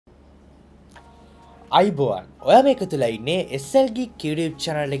අයිබෝවන් ඔයා මේක තුළ ඉන්නේ SL Geek YouTube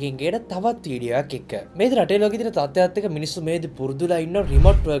channel එකකින් ගෙන තවත් වීඩියෝ එකක් එක්ක. මේ රටේ ලෝකෙ තියෙන තත්ත්වයක් එක්ක මිනිස්සු මේද පුරුදුලා ඉන්න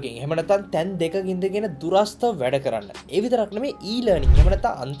රිමෝට් වර්කින්. එහෙම නැත්නම් තැන් දෙකක ඉඳගෙන දුරස්ථව වැඩ කරන්න. ඒ විතරක් නෙමෙයි e-learning. එහෙම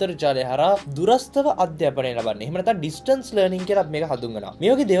නැත්නම් අන්තර්ජාලය හරහා දුරස්ථව අධ්‍යාපනය ලබන්න. එහෙම නැත්නම් distance learning කියලා මේක හඳුන්වනවා.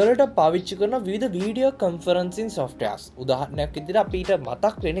 මේ වගේ දේවල් වලට පාවිච්චි කරන විවිධ වීඩියෝ conferencing softwares. උදාහරණයක් විදිහට අපිට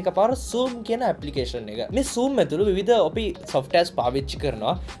මතක් වෙන එකපාර Zoom කියන application එක. මේ Zoom ඇතුළේ විවිධ අපි softwares පාවිච්චි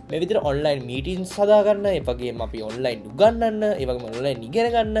කරනවා. මේ විදිහට online meetings හදාගන්න, ඒ වගේම අපි online උගන්වන්න, ඒ වගේම online ඉගෙන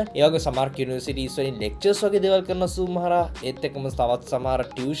ගන්න, ඒ වගේ සමහර universities වලින් lectures වගේ දේවල් කරන Zoom හරහා, ඒත් එක්කම තවත් සමහර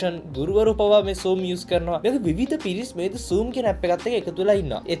tuition ගුරුවරු පවා මේ Zoom use කරනවා. මේක විවිධ පිරිස් මේද Zoom කියන app එකත් එක්ක එකතු වෙලා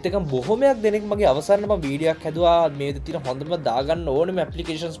ඉන්නවා. ඒත් එක්කම බොහොමයක් දෙනෙක් මගේ අවසානයේ මම වීඩියෝ එකක් හැදුවා මේද තියෙන හොඳම දාගන්න ඕනෙම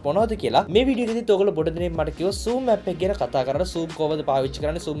applications මොනවද කියලා. මේ වීඩියෝ එකේදීත් ඔයගොල්ලෝ පොඩ දෙනෙක් මට කිව්වා Zoom app එක ගැන කතා කරන්න. Zoom කොහොමද පාවිච්චි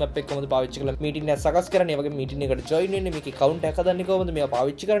කරන්නේ? Zoom app එක කොහොමද පාවිච්චි කරලා meeting එක සකස් කරන්නේ? ඒ වගේ meeting එකට join වෙන්නේ, මේකේ account එකක් හදන්නේ කොහොමද? මේවා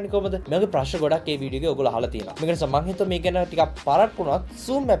පාවිච්චි කරන්නේ කොහොමද? මේගේ ප්‍රශ්න ගොඩක් මේ වීඩියෝ එකේ ඔයගොල්ලෝ අහලා තියෙනවා. මේක නිසා මම හිතුවා මේ ගැන ටිකක් පරක් වුණත්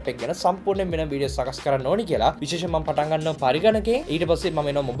Zoom app එක ගැන සම්පූර්ණයෙන් වෙන වීඩියෝ සකස් කරන්න ඕනි කියලා. විශේෂයෙන් මම පටන් ගන්නවා පරිගණකයෙන්. ඊට පස්සේ මම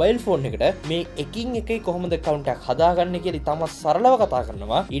එනවා mobile phone එකට. මේ එකින් එකේ කොහොමද account එකක් හදාගන්නේ කියලා ඉතාමත් සරලව කතා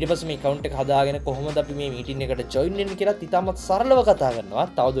කරනවා. ඊට පස්සේ මේ account එක හදාගෙන කොහොමද අපි මේ meeting එකට join වෙන්නේ කියලා ඉතාමත් සරලව කතා කරනවා.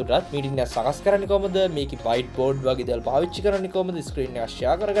 තවදුරටත් meeting එක සකස් කරන්නේ කොහොමද? මේකේ whiteboard වගේ දේවල් පාවිච්චි කරන්නේ කොහොමද? screen එක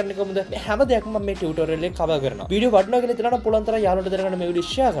share කරගන්නේ කොහොමද? මේ හැම දෙයක්ම මම මේ tutorial එකේ cover කරනවා. වීඩියෝ වටිනවා කියලා හිතනවා පුළුවන් තරම් යාළුවන්ට දැනගන්න මේ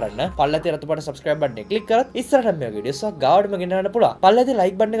වීඩියෝ share කරන්න. පල්ලතේ රතු පාට subscribe button එක click කරත් ඉස්සරහට මේ වීඩියෝස් ගාවටම ගෙනන්න පුළුවන්. පල්ලතේ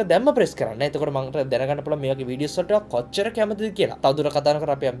like button එක දැම්ම press කරන්න. එතකොට මට දැනගන්න පුළුවන් මේ වගේ වීඩියෝස් වලට කොච්චර කැමතිද කියලා. තවදුරටත් කතා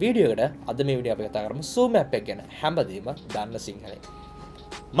කර අපි යම් වීඩියෝ එකට. අද මේ වීඩියෝ අපි කතා කරමු Zoom app එක ගැන. හැමදේම දන්න සිංහලෙන්.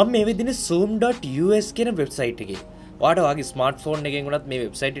 මම මේ විදිහේ zoom.us කියන වෙබ්සයිට් එකේ ඔයාට ඔයාගේ ස්මාර්ට්ෆෝන් එකෙන් උනත් මේ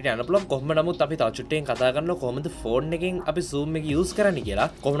වෙබ්සයිට් එකට යන්න පුළුවන්. කොහොම නමුත් අපි තව චුට්ටකින් කතා කරනවා කොහොමද ෆෝන් එකෙන් අපි Zoom එක යූස් කරන්නේ කියලා.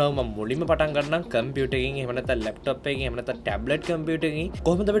 කොහොම නමුත් මම මුලින්ම පටන් ගන්නම් කම්පියුටර් එකකින්, එහෙම නැත්නම් ලැප්ටොප් එකකින්, එහෙම නැත්නම් ටැබ්ලට් කම්පියුටර් එකකින්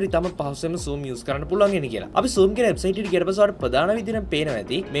කොහොමද අපිට ඊටම පහසුවෙන්ම Zoom යූස් කරන්න පුළුවන් වෙන්නේ කියලා. අපි Zoom කියන වෙබ්සයිට් එකට ගියට පස්සේ ඔයාලට ප්‍රධාන විදිහෙන් පේනවා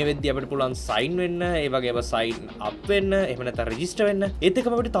ඇති. මේ වෙද්දී අපිට පුළුවන් sign වෙන්න, ඒ වගේම sign up වෙන්න, එහෙම නැත්නම් register වෙන්න. ඒත්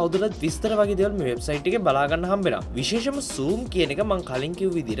එක්කම අපිට තවදුරටත් විස්තර වගේ දේවල් මේ වෙබ්සයිට් එකේ බලා ගන්න හම්බ වෙනවා. විශේෂයෙන්ම Zoom කියන එක මම කලින්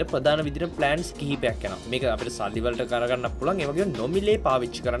කිව්ව විදිහට ප්‍රධාන විදිහට plans කිහිපයක් යනවා. මේක අපිට සල්ලි වලට කරගන්න පුළුවන්. නොමිලේ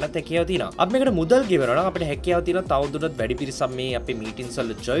පාවිච්චි කරන්න හැකියාව තියෙනවා. අපි මේකට මුදල් ගෙවනවා නම් අපිට හැකියාව තියෙනවා තවදුරටත් වැඩි පිරිසක් මේ අපේ මීටින්ස් වල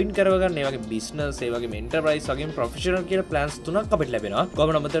ජොයින් කරව ගන්න. ඒ වගේ බිස්නස්, ඒ වගේම එන්ටර්ප්‍රයිස් වගේම ප්‍රොෆෙෂනල් කියලා ප්ලෑන්ස් තුනක් අපිට ලැබෙනවා.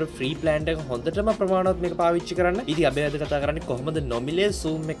 කොහොමද අමතර ෆ්‍රී ප්ලෑන් එක හොඳටම ප්‍රමාණවත් මේක පාවිච්චි කරන්න. ඉතින් අපි අද කතා කරන්නේ කොහොමද නොමිලේ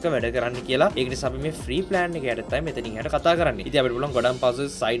Zoom එක වැඩ කරන්නේ කියලා. ඒක නිසා අපි මේ ෆ්‍රී ප්ලෑන් එක යටතේ මෙතනින් එහාට කතා කරන්නේ. ඉතින් අපිට පුළුවන් ගොඩක් පස්සේ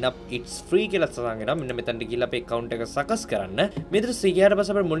sign up it's free කියලා සඳහන් වෙනවා. මෙන්න මෙතනට ගිහලා අපේ account එක සකස් කරන්න. මෙතන free ගියාට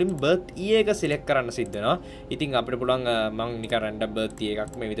පස්සේ අපිට මුලින්ම birth year එක select කරන්න සිද්ධ වෙනවා. ඉතින් අපිට පුළුවන් මම නිකන් random birth year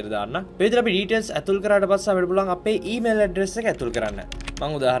එකක් මේ විදිහට දාන්න. මේ විදිහට අපි details ඇතුල් කරාට පස්සේ අපිට පුළුවන් අපේ email address එක ඇතුල් කරන්න.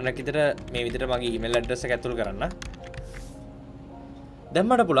 මම උදාහරණයක් විදිහට මේ විදිහට මගේ email address එක ඇතුල් කරන්න. දැන්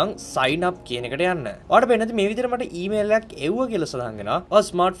මට පුළුවන් sign up කියන එකට යන්න. ඔයාලට පේන්නේ මේ විදිහට මට email එකක් එව්වා කියලා සඳහන් වෙනවා. ඔය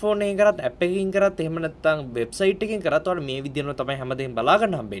ස්මාර්ට්ෆෝන් එකකින් කරත්, app එකකින් කරත්, එහෙම නැත්නම් website එකකින් කරත් ඔයාලට මේ විදිහටම තමයි හැමදේම බලා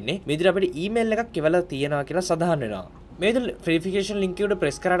ගන්න හම්බෙන්නේ. මේ විදිහට අපිට email එකක් එවලා තියෙනවා කියලා සඳහන් වෙනවා. මේ verification link එකට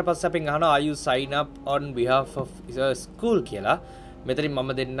press කරාට පස්සේ අපෙන් අහනවා are you sign up on behalf of your school කියලා. මෙතනින් මම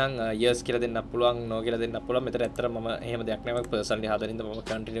දෙන්නම් yes කියලා දෙන්නත් පුළුවන්, no කියලා දෙන්නත් පුළුවන්. මෙතන ඇත්තට මම එහෙම දෙයක් නෑ. මම personally හදන ඉඳන් මම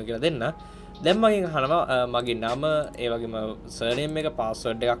continue කියලා දෙන්න. දැන් මගෙන් අහනවා මගේ නම, ඒ වගේම surname එක,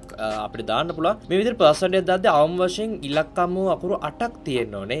 password එකක් අපිට දාන්න පුළුවන්. මේ විදිහට password එක දාද්දී අවම වශයෙන් ඉලක්කම් අකුරු 8ක්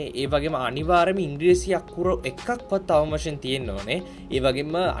තියෙන්න ඕනේ. ඒ වගේම අනිවාර්යයෙන්ම ඉංග්‍රීසි අකුරු එකක්වත් අවම වශයෙන් තියෙන්න ඕනේ. ඒ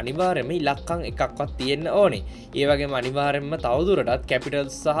වගේම අනිවාර්යයෙන්ම ඉලක්කම් එකක්වත් තියෙන්න ඕනේ. ඒ වගේම අනිවාර්යයෙන්ම තවදුරටත්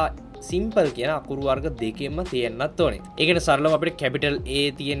capitals සහ සිම්පල් කියන අකුරු වර්ග දෙකෙන්ම තියෙන්නත් ඕනේ. ඒකට සරලව අපිට capital A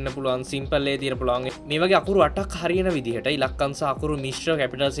තියෙන්න පුළුවන්, simple A තියෙන්න පුළුවන්. මේ වගේ අකුරු 8ක් හරියන විදිහට ඉලක්කම් සහ අකුරු මිශ්‍ර,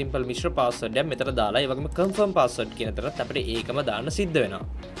 capital simple මිශ්‍ර password එකක් මෙතන දාලා, ඒ වගේම confirm password කියන තරත් අපිට ඒකම දාන්න සිද්ධ වෙනවා.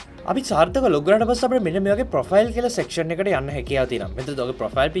 අපි සාර්ථක ලොග් කරාට පස්සේ අපිට මෙන්න මේ වගේ profile කියලා section එකට යන්න හැකියාව තියෙනවා. මෙතන ඔයගේ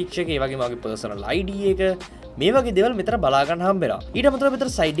profile picture එක, ඒ වගේම ඔයගේ personal ID එක, මේ වගේ දේවල් මෙතන බලා ගන්න හම්බ වෙනවා. ඊට අමතරව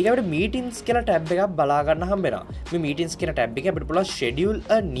මෙතන side එකේ අපිට meetings කියලා tab එකක් බලා ගන්න හම්බ වෙනවා. මේ meetings කියන tab එකේ අපිට පුළුවන් schedule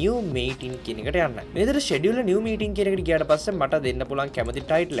a new meeting කියන එකට යන්න. මේ විදිහට schedule a new meeting කියන එකට ගියාට පස්සේ මට දෙන්න පුළුවන් කැමති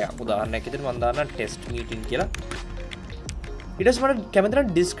title එකක්. උදාහරණයක් විදිහට මම දාන්නම් test meeting කියලා. ඊට පස්සේ මට කැමති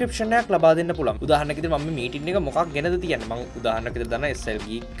නම් description එකක් ලබා දෙන්න පුළුවන්. උදාහරණයක් විදිහට මම මේ meeting එක මොකක් ගැනද තියන්නේ. මම උදාහරණයක් විදිහට දාන්න SL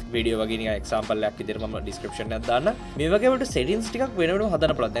Geek video වගේ නිකන් example එකක් විදිහට මම description එකක් දාන්න. මේ වගේ අපිට settings ටිකක් වෙන වෙනම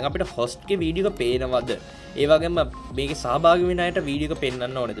හදන්න පුළුවන්. දැන් අපිට host ගේ video එක පේනවද? ඒ වගේම මේකේ සහභාගී වෙන අයට වීඩියෝ එක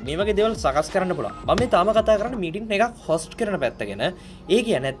පෙන්වන්න ඕනේද? මේ වගේ දේවල් සකස් කරන්න පුළුවන්. මම මේ තාම කතා කරන්නේ මීටින් එකක් host කරන පැත්ත ගැන. ඒ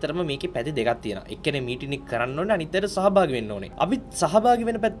කියන්නේ ඇත්තටම මේකේ පැති දෙකක් තියෙනවා. එක්කෙනේ මීටින් එක කරන්න ඕනේ, අනිත් අයට සහභාගී වෙන්න ඕනේ. අපි සහභාගී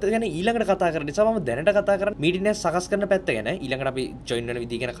වෙන පැත්ත ගැන ඊළඟට කතා කරන නිසා මම දැනට කතා කරන්නේ මීටින් එක සකස් කරන පැත්ත ගැන. ඊළඟට අපි join වෙන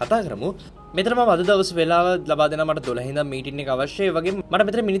විදිහ ගැන කතා කරමු. මෙතන මම අද දවස් වෙලාව ලබා දෙනවා මට 12 ඉඳන් මීටින් එක අවශ්‍යයි. ඒ වගේම මට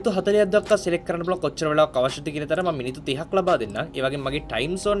මෙතන මිනිත්තු 40ක් දක්වා select කරන්න පුළුවන් කොච්චර වෙලාවක් අවශ්‍යද කියන තරම මම මිනිත්තු 30ක් ලබා දෙන්නම්. ඒ වගේම මගේ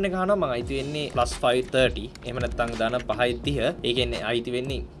time zone එක අහනවා මම අයිති වෙන්නේ +5:30. එහෙම නැත්නම් දාන 5:30. ඒ කියන්නේ අයිති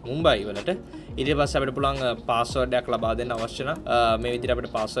වෙන්නේ මුම්බයි වලට. ඊට පස්සේ අපිට පුළුවන් password එකක් ලබා දෙන්න අවශ්‍ය නම් මේ විදිහට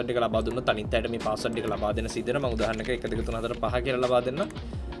අපිට password එක ලබා දුන්නොත් අනිත් අයට මේ password එක ලබා දෙන්න සිද්ධ වෙනවා. මම උදාහරණයක් 1 2 3 4 5 කියලා ලබා දෙන්නම්.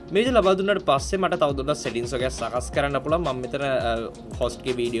 මේ විදිහට ලබා දුන්නාට පස්සේ මට තවදුරටත් settings එක සකස් කරන්න පුළුවන්. මම මෙතන host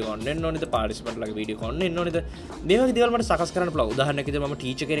ගේ වීඩියෝ ගන්න වෙන්න ඕනේද, participant ලගේ වීඩියෝ ගන්න වෙන්න ඕනේද, මේ වගේ දේවල් මට සකස් කරන්න පුළුවන්. උදාහරණයක් විදිහට මම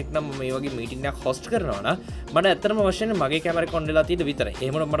teacher කෙනෙක් නම් මේ වගේ meeting එකක් host කරනවා නම් මට ඇත්තටම අවශ්‍ය නැහැ මගේ කැමරා එක on වෙලා තියෙන විතරයි.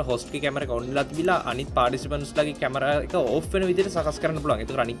 එහෙම නම් මට host ගේ කැමරා එක on වෙලා තිබිලා අනිත් participants ලගේ කැමරා එක off වෙන විදිහට සකස් කරන්න පුළුවන්.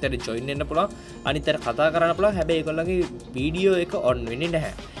 ඒකට අනිත් අයට join වෙන්න පුළුවන්, අනිත් අයට කතා කරන්න පුළුවන්. හැබැයි ඒගොල්ලන්ගේ වීඩියෝ එක on වෙන්නේ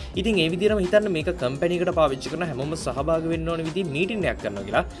නැහැ. ඉතින් ඒ විදිහටම හිතන්න මේක කම්පැනි එකට පාවිච්චි කරන හැමෝම සහභාගී වෙන්න ඕන විදිහ මීටින් එකක් කරනවා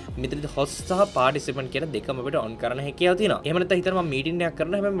කියලා. මෙතනදී host සහ participant කියන දෙකම අපිට on කරන්න හැකියාව තියෙනවා. එහෙම නැත්නම් හිතන්න මම මීටින් එකක්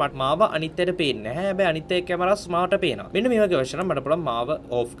කරනවා හැබැයි මාව අනිත් අයට පේන්නේ නැහැ. හැබැයි අනිත් අය කැමරාස් මාවට පේනවා. මෙන්න මේ වගේ අවශ්‍ය නම් මට පුළුවන් මාව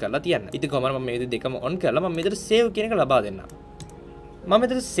off කරලා තියන්න. ඉතින් කොහමද මම මේ විදිහ දෙකම on කරලා මම මෙතන save කියන එක ලබා දෙන්නම්. මම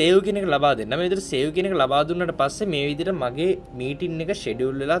මෙතන save කියන එක ලබා දෙන්න. මේ විදිහට save කියන එක ලබා දුන්නාට පස්සේ මේ විදිහට මගේ මීටින් එක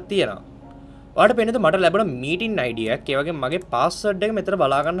schedule වෙලා තියෙනවා. ඔයාලට පේනද මට ලැබුණ මීටින් ID එකක් ඒ වගේම මගේ password එක මෙතන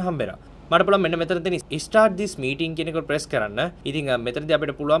බලා ගන්න හම්බෙනවා. මට පුළුවන් මෙන්න මෙතන තියෙන start this meeting කියන එක press කරන්න. ඉතින් මෙතනදී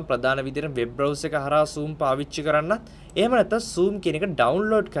අපිට පුළුවන් ප්‍රධාන විදිහට web browser එක හරහා Zoom පාවිච්චි කරන්නත් එහෙම නැත්නම් Zoom කියන එක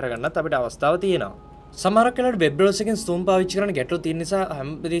download කරගන්නත් අපිට අවස්ථාව තියෙනවා. සමහරක් වෙලාවට වෙබ් බ්‍රවුසර් එකෙන් Zoom පාවිච්චි කරන්න ගැටලු තියෙන නිසා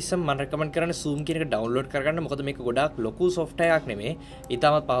හැමදෙස්සම මම රෙකමන්ඩ් කරන්නේ Zoom කියන එක ඩවුන්ලෝඩ් කරගන්න. මොකද මේක ගොඩාක් ලොකු software එකක් නෙමෙයි.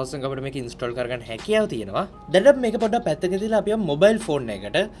 ඊටමත් පහසුවෙන් අපිට මේක install කරගන්න හැකියාව තියෙනවා. දැන් මේක පොඩ්ඩක් පැත්තක දාලා අපි මොබයිල් ෆෝන්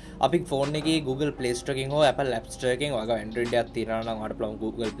එකකට අපි ෆෝන් එකේ Google Play Store එකෙන් හෝ Apple App Store එකෙන් වගේ Android එකක් තියෙනවා නම් ඔයාලට පුළුවන්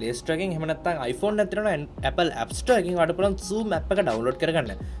Google Play Store එකෙන් එහෙම නැත්නම් iPhone එකක් තියෙනවා නම් Apple App Store එකෙන් ඔයාලට පුළුවන් Zoom app එක ඩවුන්ලෝඩ්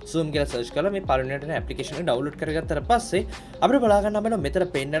කරගන්න. Zoom කියලා search කරලා මේ පළවෙනියට එන application එක ඩවුන්ලෝඩ් කරගත්තට පස්සේ අපිට බලා ගන්න අපිට මෙතන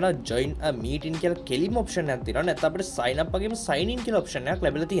පෙන්නනවා join a meeting කියලා කෙලිම option එකක් තියෙනවා. නැත්නම් අපිට sign up වගේම sign in කියලා option එකක්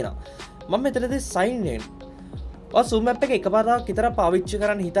ලැබිලා තියෙනවා. මම මෙතනදී sign in ඔය Zoom app එක එකපාරක් විතර පාවිච්චි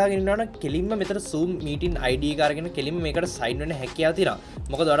කරන්න හිතාගෙන ඉන්නවනම් කෙලින්ම මෙතන Zoom meeting ID එක අරගෙන කෙලින්ම මේකට sign වෙන්න හැකියාව තියෙනවා.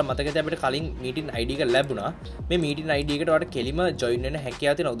 මොකද ඔයාලට මතකද අපිට කලින් meeting ID එක ලැබුණා. මේ meeting ID එකට ඔයාලට කෙලින්ම join වෙන්න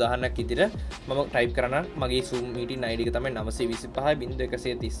හැකියාව තියෙනවා. උදාහරණයක් විදිහට මම type කරනවා මගේ Zoom meeting ID එක තමයි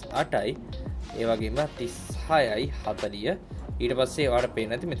 925.138යි. ඒ වගේම 36යි 40. ඊට පස්සේ ඔයාලට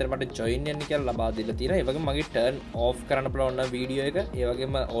පේන්නේ නැති මෙතන මට join වෙන්න කියලා ලබා දීලා තියෙනවා. ඒ වගේම මගේ turn off කරන්න පුළුවන් වීඩියෝ එක, ඒ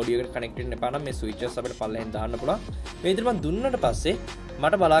වගේම audio එකට connect වෙන්න එපා නම් මේ switches අපිට පල්ලෙන් දාන්න පුළුවන්. මේ විදිහට මම දුන්නාට පස්සේ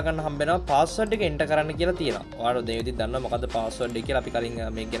මට බලා ගන්න හම්බ වෙනවා password එක enter කරන්න කියලා තියෙනවා. ඔයාලා මේ විදිහට දන්නවා මොකද්ද password එක කියලා අපි කලින්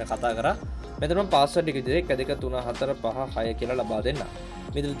මේක ගැන කතා කරා. මෙතන මම password එක විදිහට 1 2 3 4 5 6 කියලා ලබා දෙන්නම්.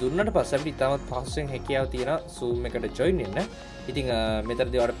 මේ විදිහට දුන්නාට පස්සේ අපිට ඉතාමත් පහසුවෙන් හැකියාව තියෙනවා Zoom එකට join වෙන්න. ඉතින්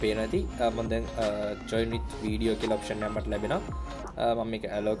මෙතනදී ඔයාලට පේනවා ඇති මම දැන් join with video කියලා option එකක් මට ලැබෙනවා. මම මේක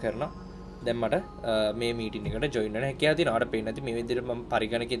allow කරනවා. දැන් මට මේ meeting එකට join වෙන්න හැකියාව තියෙනවා. ඔයාලට පේන්නේ නැති මේ විදිහට මම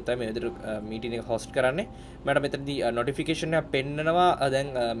පරිගණකයෙන් තමයි මේ විදිහට meeting එක host කරන්නේ. මට මෙතනදී notification එකක් පෙන්නනවා දැන්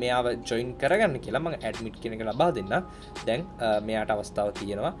මෙයාව join කරගන්න කියලා. මම admit කියන එක ලබා දෙන්න. දැන් මෙයාට අවස්ථාව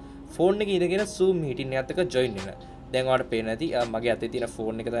තියෙනවා phone එකේ ඉඳගෙන Zoom meeting එකත් එක්ක join වෙන්න. දැන් ඔයාලට පේන්නේ නැති මගේ අතේ තියෙන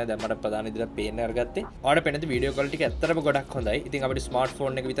ෆෝන් එක තමයි දැන් මට ප්‍රධාන විදිහට පේන්න අරගත්තේ. ඔයාලට පේන්නේ නැති වීඩියෝ ක්වොලිටි එක ඇත්තටම ගොඩක් හොඳයි. ඉතින් අපිට ස්මාර්ට්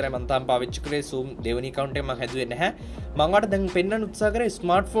ෆෝන් එක විතරයි මම තාම පාවිච්චි කරේ. Zoom දෙවෙනි account එක මම හැදුවේ නැහැ. මම ඔයාලට දැන් පෙන්වන්න උත්සාහ කරේ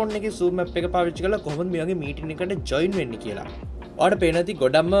ස්මාර්ට් ෆෝන් එකේ Zoom app එක පාවිච්චි කරලා කොහොමද මේ වගේ මීටින් එකකට join වෙන්නේ කියලා. ඔයාලට පේන්නේ නැති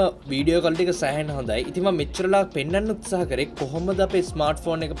ගොඩක්ම වීඩියෝ ක්වොලිටි එක සෑහෙන හොඳයි. ඉතින් මම මෙච්චරලා පෙන්වන්න උත්සාහ කරේ කොහොමද අපේ ස්මාර්ට්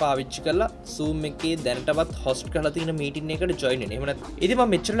ෆෝන් එක පාවිච්චි කරලා Zoom එකේ දැනටවත් host කරලා තියෙන මීටින් එකකට join වෙන්නේ. එහෙම නැත්නම් ඉතින් මම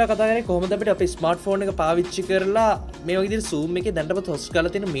මෙච්චරලා කතා කරේ කොහොමද අපිට අපේ ස්මාර්ට් ෆෝන් එක පාවිච්චි කරලා මේ වගේ විදිහට Zoom එකේ දැනටවත් host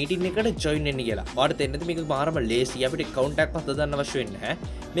කරලා තියෙන මීටින් එකකට join වෙන්නේ කියලා. ඔයාලට තේරෙන්නේ මේක මාරම ලේසි. අපිට account එකක් හදන්න අවශ්‍ය වෙන්නේ නැහැ.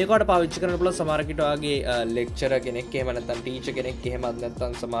 මේක ඔයාලට පාවිච්චි කරන්න පුළුවන් සමහරක් විට ඔයාගේ lecturer කෙනෙක් එහෙම නැත්නම් teacher කෙනෙක් එහෙම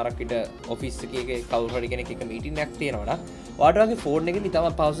නැත්නම් සමහරක් විට office එකේ කවුරු හරි කෙනෙක් එක මීටින් එකක් තියෙනවා නම් ඔයාලට ඔයාගේ ෆෝන් එකෙන් ඉතාම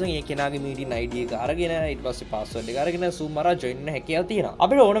පහසුවෙන් ඒ කෙනාගේ මීටින් ID එක අරගෙන ඊට පස්සේ password එක අරගෙන Zoom හරහා join වෙන්න හැකියාව තියෙනවා.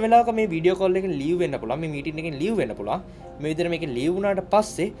 අපිට ඕන වෙලාවක මේ video call එකෙන් leave වෙන්න පුළුවන්. මේ meeting එකෙන් leave වෙන්න පුළුවන්. මේ විදිහට මේකෙන් leave වුණාට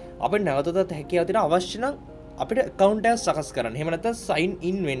පස්සේ අපිට නැවතත් හැකියාව තියෙනවා අවශ්‍ය නම් අපිට account එක සකස් කරන්න. එහෙම නැත්නම් sign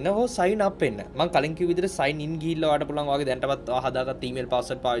in වෙන්න හෝ sign up වෙන්න. මම කලින් කිව්ව විදිහට sign in ගිහිල්ලා ඔයාලට පුළුවන් ඔයාගේ දැනටවත් හදාගත්ත email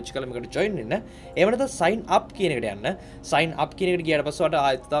password පාවිච්චි කරලා මේකට join වෙන්න. එහෙම නැත්නම් sign up කියන එකට යන්න. sign up කියන එකට ගියාට පස්සේ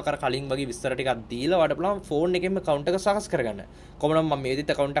ඔයාලට ආයතකාර කලින් වගේ විස්තර ටිකක් දීලා ඔයාලට පුළුවන් phone එකෙන්ම account එක සකස් කරගන්න. කොහොමද මම මේ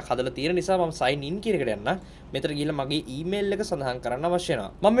විදිහට account එකක් හදලා තියෙන නිසා මම sign in කියන එකට යන්න. මෙතන ගිහිල්ලා මගේ email එක සඳහන් කරන්න අවශ්‍ය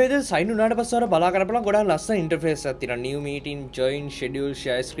වෙනවා. මම මේ විදිහට sign වුණාට පස්සේ ඔයාලට බලා ගන්න පුළුවන් ගොඩාක් ලස්සන interface එකක් තියෙනවා. new meeting, join, schedule,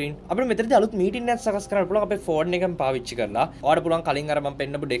 share screen. අපිට මෙතනදී අලුත් meeting එකක් සකස් කරන්න පුළුවන් අපේ phone එකෙන් පාවිච්චි කරලා. ඔයාලට පුළුවන් කලින් අර මම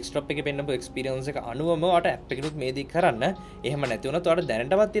පෙන්නපු desktop එකේ පෙන්නපු experience එක අනුවම ඔයාලට app එකකිනුත් මේ දේ කරන්න. එහෙම නැති වුණොත් ඔයාලට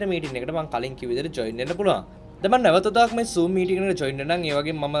දැනටවත් තියෙන meeting එකට මම කලින් කිව්ව විදිහට join වෙන්න පුළුවන්. දම නැවතක් මේ සූම් මීටිකට ජොයින්න නම්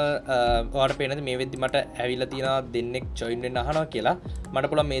ඒවගේ මම වාට පේනද මේ වෙද්දි මට ඇවිල තින දෙන්නෙක් ජොයින්ෙන් අහනවා කියලා මට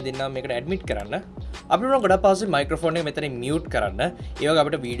පුළ මේ දෙන්න මේකට ඇඩමිට් කරන්න අප ගොඩ පස මයික්‍රෆෝන මෙතන මියුට් කරන්න ඒව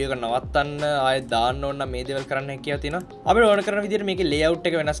අපට වීඩියෝක නවත්තන්න ආය දාන්න ඔන්න මේ දෙවල් කරන්න හැකියාව තියෙන අප ඕන කරන විදිහට මේකේ ලේඅවුට්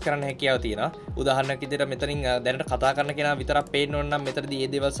එක වෙනස් කරන්න හැකියාව තියෙන උදාහරණයක් විදිහට මෙතනින් දැනට කතා කරන කෙනා විතරක් පේන්න ඕන නම් මෙතනදී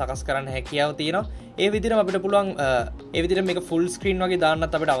මේ දේවල් සකස් කරන්න හැකියාව තියෙනවා ඒ විදිහට අපිට පුළුවන් ඒ විදිහට මේක ෆුල් ස්ක්‍රීන් වගේ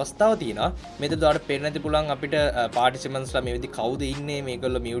දාන්නත් අපිට අවස්ථාව තියෙනවා මෙතනදී ඔයාලට පේන්න නැති පුළුවන් අපිට පාටිසිපන්ස්ලා මේ විදිහ කවුද ඉන්නේ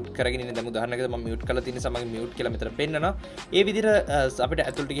මේගොල්ලෝ මියුට් කරගෙන ඉන්නේ දැන් උදාහරණයකට මම මියුට් කරලා තියෙන සමග මියුට් කියලා මෙතන පෙන්නනවා ඒ විදිහට අපිට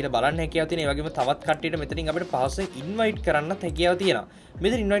ඇතුළට ගිහලා බලන්න හැකියාව තියෙන ඒ වගේම තවත් කට්ටියට මෙතනින් අපිට පහසුවෙන් ඉන්වයිට් කරන්නත් හැකියාව තියෙනවා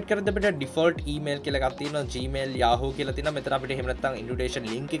මෙතන ඉන්වයිට් කරද්දී අපිට ඩිෆෝල්ට් ඊමේල් කියලා එකක් තියෙනවා Gmail Yahoo කියලා තියෙනවා මෙතන අපිට එහෙම නැත්නම් ඉන්විටේෂන්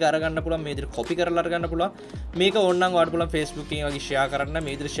ලින්ක් එක අරගන්න පුළුවන් මේ විදිහට කොපි කරලා අරගන්න පුළුවන් මේක ඕන නම් ඔයාලට පුළුවන් Facebook එකකින් වගේ ෂෙයා කරන්න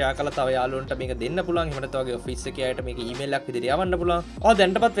මේ විදිහට ෂෙයා කරලා තව යාළුවන්ට මේක දෙන්න පුළුවන් එහෙම නැත්නම් වගේ ඔෆිස් එකේ අයට මේක ඊමේල් එකක් විදිහට යවන්න පුළුවන් ඔය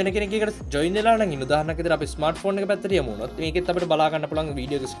දැන්ටපත් වෙන කෙනෙක් එකට ජොයින් වෙලා නම් ඉන්න උදාහරණයක් විදිහට අපි ස්මාර්ට්ෆෝන් එක පැත්තට යමු වුණොත් මේකෙත් අපිට බලා ගන්න පුළුවන්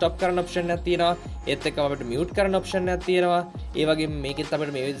වීඩියෝ එක ස්ටොප් කරන්න ඔප්ෂන් එකක් තියෙනවා ඒත් එක්කම අපිට මියුට් කරන්න ඔප්ෂන් එකක් තියෙනවා ඒ වගේම මේකෙත්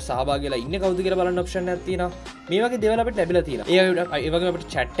අපිට මේ විදිහට සහභාගී වෙලා ඉන්නේ කවුද කියලා බලන්න ඔප්ෂන් එකක් තියෙනවා මේ වගේ දේවල් අපිට ලැබිලා තියෙනවා ඒ වගේම අපිට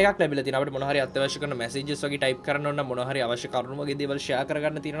chat එකක් ලැබිලා තියෙනවා අපිට මොන හරි අත්‍යවශ්‍ය කරන මැසේජස් වගේ ටයිප් කරන්න ඕන නම් මොන හරි අවශ්‍ය කරුණු වගේ දේවල් ෂෙයා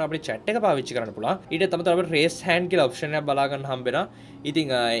කරගන්න තියෙනවා අපිට chat එක පාවිච්චි කරන්න පුළුවන් ඊට තමයි අපිට raise hand කියලා ඔප්ෂන් එකක් බලා ගන්න හම්බෙනවා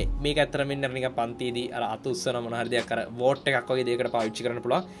ඉතින් මේක ඇත්තටම මෙන්න නිකන් පන්තියේදී අර අත උස්සන මොන හරි දෙයක් අර vote එකක් වගේ දෙයකට පාවිච්චි කරන්න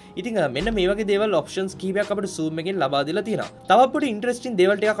පුළුවන් ඉතින් මෙන්න මේ වගේ දේවල් ඔප්ෂන්ස් කීපයක් අපිට zoom එකෙන් ලබා දීලා තියෙනවා තව අපිට ඉන්ටරෙස්ටිං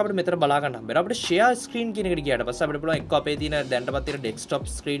දේවල් ටිකක් අපිට මෙතන බලා ගන්න හම්බෙනවා අපිට share screen කියන එකට ගියාට පස්සේ අපිට පුළුවන් එක්ක අපේ තියෙන දැනටපත් තියෙන desktop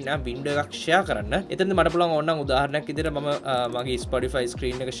screen එක window එකක් share කරන්න එතනදී මට පුළුවන් ඕනනම් උදාහරණයක් විදිහට මම මගේ Spotify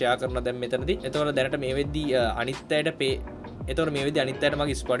screen එක share කරනවා දැන් මෙතනදී එතකොට දැනට මේ වෙද්දී අනිත් අයට එතකොට මේ වෙද්දී අනිත් අයට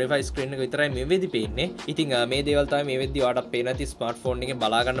මගේ Spotify screen එක විතරයි මේ වෙද්දී පේන්නේ ඉතින් මේ දේවල් තමයි මේ වෙද්දී ඔයාලට පේන ඇති ස්මාර්ට්ෆෝන් එකෙන්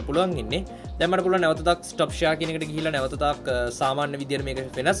බලා ගන්න පුළුවන් ඉන්නේ දැන් මට පුළුවන් නැවතත් stop share කියන එකට ගිහිල්ලා නැවතත් සාමාන්‍ය විදියට මේක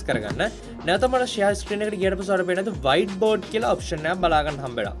වෙනස් කරගන්න නැවත මට share screen එකට ගියට පස්සේ ඔයාලට පේන ඇති whiteboard කියලා option එකක් බලා ගන්න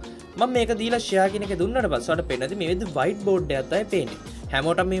හම්බෙනවා මම මේක දීලා share කියන එක දුන්නාට පස්සේ ඔයාලට පේන ඇති මේ වෙද්දී whiteboard එකක් තමයි පේන්නේ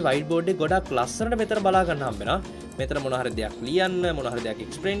හැමෝටම මේ whiteboard එක ගොඩක් ලස්සනට මෙතන බලා ගන්න හම්බෙනවා මෙතන මොන හරි දෙයක් ලියන්න මොන හරි දෙයක්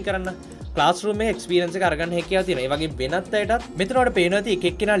එක්ස්ප්ලেইন කරන්න ක්ලාස්රූම් එකේ එක්ස්පීරියන්ස් එක අරගන්න හැකියාව තියෙනවා. ඒ වගේම වෙනත් අයටත් මෙතන වල පේනවා ඇති එක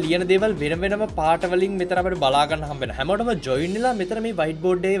එක්කෙනා ලියන දේවල් වෙන වෙනම පාට වලින් මෙතන අපිට බලා ගන්න හම්බ වෙනවා. හැමෝටම ජොයින් වෙලා මෙතන මේ white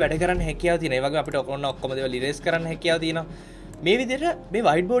board එකේ වැඩ කරන්න හැකියාව තියෙනවා. ඒ වගේම අපිට ඔක්කොම දේවල් ඉරේස් කරන්න හැකියාව තියෙනවා. මේ විදිහට මේ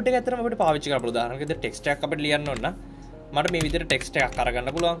white board එක ඇත්තටම අපිට පාවිච්චි කරන්න පුළුවන්. උදාහරණයක් විදිහට ටෙක්ස්ට් එකක් අපිට ලියන්න ඕන නම් මට මේ විදිහට ටෙක්ස්ට් එකක්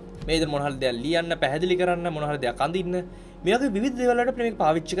අරගන්න පුළුවන්. මේ විදිහට මොන හරි දෙයක් ලියන්න, පැහැදිලි කරන්න, මොන හරි දෙයක් අඳින්න මේ වගේ විවිධ දේවල් වලට අපිට මේක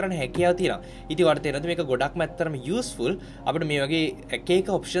පාවිච්චි කරන්න හැකියාව තියෙනවා. ඉතින් ඔයාලට තේරෙනවද මේක ගොඩක්ම ඇත්තටම යූස්ෆුල්. අපිට මේ වගේ එක එක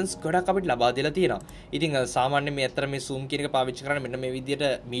ඔප්ෂන්ස් ගොඩක් අපිට ලබා දීලා තියෙනවා. ඉතින් සාමාන්‍යයෙන් මේ ඇත්තට මේ Zoom කියන එක පාවිච්චි කරන්න මෙන්න මේ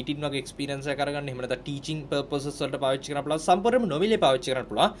විදිහට මීටින් වගේ එක්ස්පීරියන්ස් එකක් අරගන්න එහෙම නැත්නම් ටීචින් පර්පසස් වලට පාවිච්චි කරන්න පුළුවන්. සම්පූර්ණයෙන්ම නොමිලේ පාවිච්චි කරන්න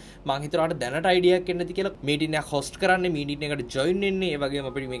පුළුවන්. මම හිතුවා ඔයාලට දැනට අයිඩියා එකක් එන්න ඇති කියලා මීටින් එකක් හොස්ට් කරන්නේ, මීටින් එකට ජොයින් වෙන්නේ, ඒ වගේම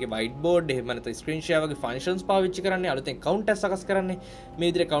අපිට මේකේ white board එහෙම නැත්නම් ස්ක්‍රීන් ෂෙයා වගේ ෆන්ක්ෂන්ස් පාවිච්චි කරන්නේ, අලුතෙන් account එකක් සකස් කරන්නේ.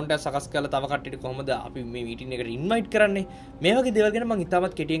 මේ විදිහට account එකක් සකස් කරලා තව කට්ටියට කොහොමද අපි මේ මීටින් එකට ඉන්වයිට් කරන්නේ? මේ වගේ දේවල් ගැන මම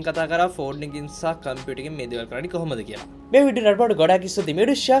ඉතාමත් කෙටියෙන් කතා කරා ෆෝන් එකකින් සහ කම්පියුටර් එකකින් මේ දේවල් කරන්නේ කොහොමද කියලා. මේ වීඩියෝ නරඹන්න ගොඩාක් ඉස්සෙල්ලා මේ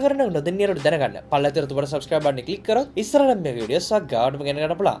වීඩියෝ ෂෙයා කරන්න නොදන්නියරට දැනගන්න. පල්ලෙතර තුබට subscribe button එක click කරොත් ඉස්සරහට මේ වීඩියෝ සක් ගාවටම ගෙන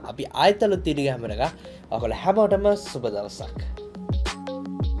ගන්න පුළුවන්. අපි ආයෙත් අලුත් වීඩියෝ එකක් හැමෝටම සුබ දවසක්.